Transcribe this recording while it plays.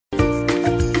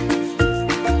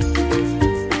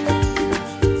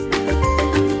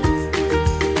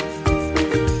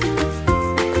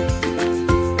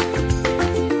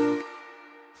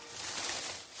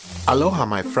Aloha,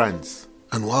 my friends,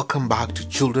 and welcome back to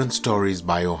Children's Stories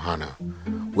by Ohana,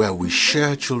 where we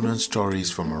share children's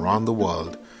stories from around the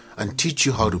world and teach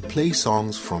you how to play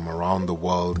songs from around the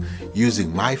world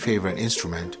using my favorite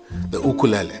instrument, the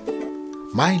ukulele.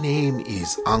 My name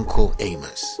is Uncle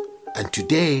Amos, and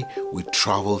today we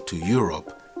travel to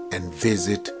Europe and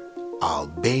visit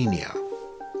Albania.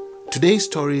 Today's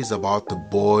story is about the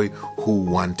boy who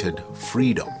wanted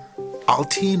freedom.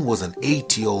 Altin was an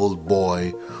 8-year-old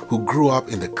boy who grew up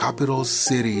in the capital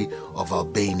city of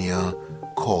Albania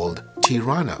called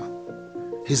Tirana.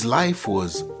 His life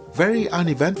was very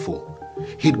uneventful.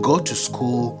 He'd go to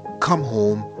school, come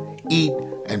home, eat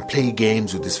and play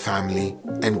games with his family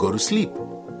and go to sleep.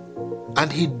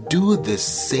 And he'd do the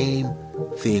same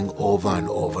thing over and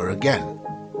over again.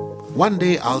 One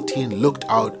day Altin looked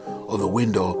out of the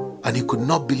window and he could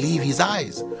not believe his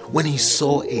eyes when he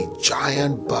saw a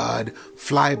giant bird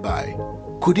fly by.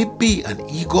 Could it be an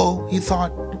eagle, he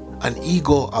thought? An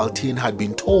eagle, Altin had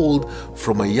been told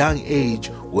from a young age,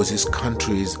 was his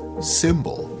country's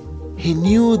symbol. He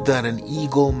knew that an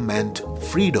eagle meant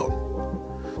freedom.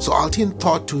 So Altin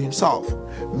thought to himself,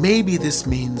 maybe this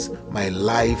means my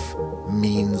life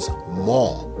means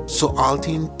more. So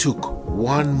Altin took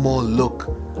one more look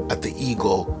at the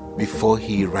eagle before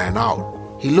he ran out.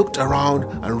 He looked around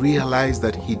and realized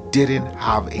that he didn't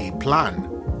have a plan.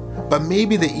 But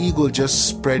maybe the eagle just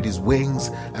spread his wings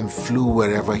and flew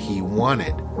wherever he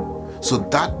wanted. So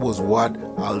that was what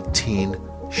Altin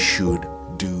should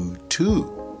do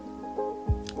too.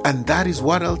 And that is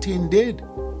what Altin did.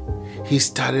 He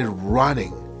started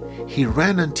running. He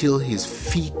ran until his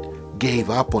feet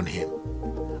gave up on him.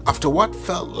 After what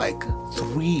felt like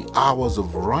 3 hours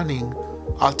of running,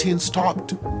 Altin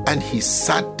stopped and he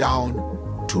sat down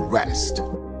to rest.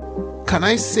 Can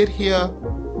I sit here?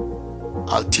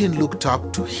 Altin looked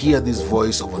up to hear this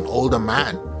voice of an older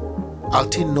man.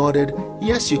 Altin nodded,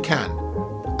 yes you can.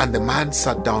 And the man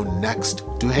sat down next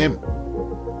to him.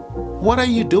 What are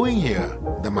you doing here?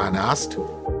 The man asked.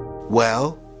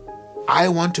 Well, I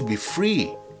want to be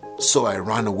free, so I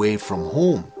ran away from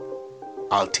home,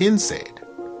 Altin said.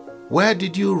 Where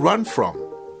did you run from?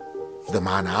 The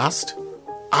man asked.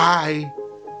 I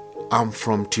am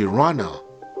from Tirana,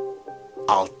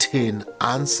 Altin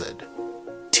answered.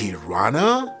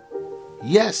 Tirana?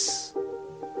 Yes,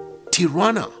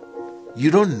 Tirana.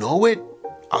 You don't know it?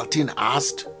 Altin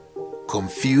asked,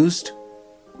 confused.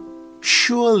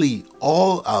 Surely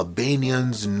all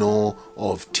Albanians know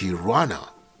of Tirana.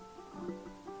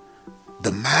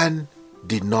 The man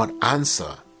did not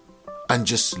answer and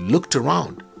just looked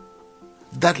around.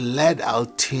 That led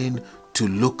Altin to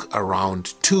look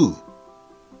around too.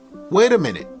 Wait a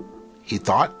minute, he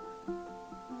thought.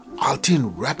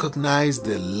 Altin recognized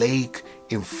the lake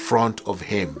in front of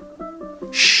him.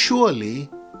 Surely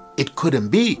it couldn't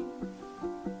be.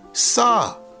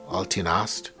 Sir, Altin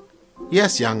asked.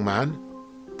 Yes, young man,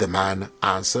 the man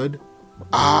answered.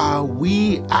 Are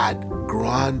we at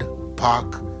Grand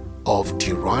Park of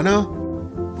Tirana?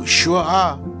 We sure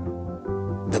are,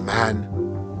 the man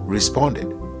responded.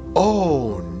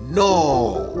 Oh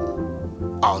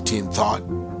no, Altin thought.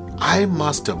 I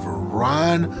must have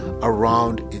run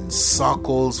around in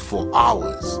circles for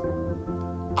hours.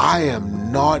 I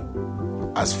am not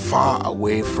as far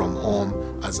away from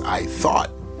home as I thought.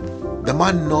 The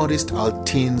man noticed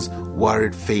Altin's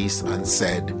worried face and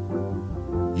said,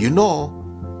 you know,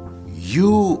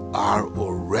 you are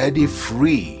already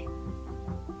free,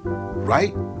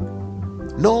 right?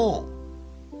 No,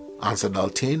 answered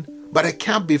Altin. But I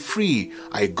can't be free.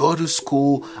 I go to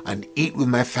school and eat with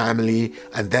my family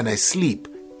and then I sleep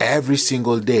every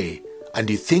single day. And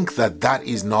you think that that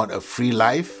is not a free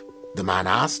life? The man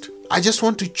asked. I just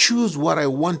want to choose what I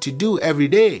want to do every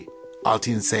day,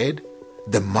 Altin said.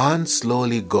 The man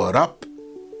slowly got up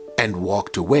and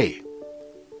walked away.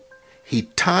 He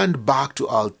turned back to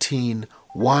Altin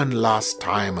one last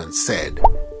time and said,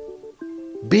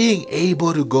 being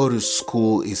able to go to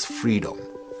school is freedom.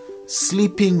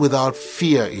 Sleeping without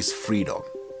fear is freedom.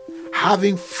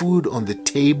 Having food on the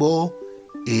table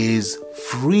is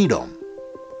freedom.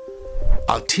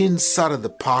 Altin sat at the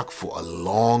park for a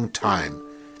long time,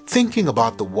 thinking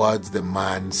about the words the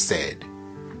man said.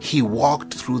 He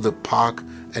walked through the park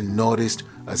and noticed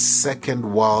a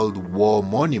Second World War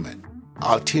monument.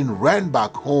 Altin ran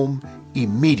back home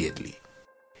immediately.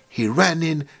 He ran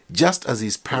in just as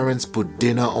his parents put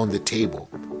dinner on the table.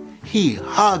 He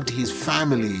hugged his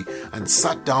family and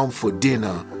sat down for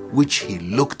dinner, which he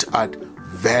looked at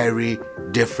very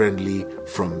differently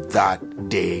from that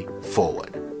day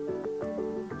forward.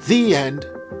 The end.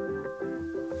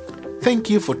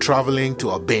 Thank you for traveling to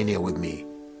Albania with me.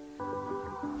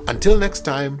 Until next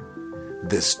time,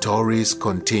 the stories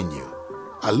continue.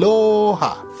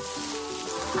 Aloha!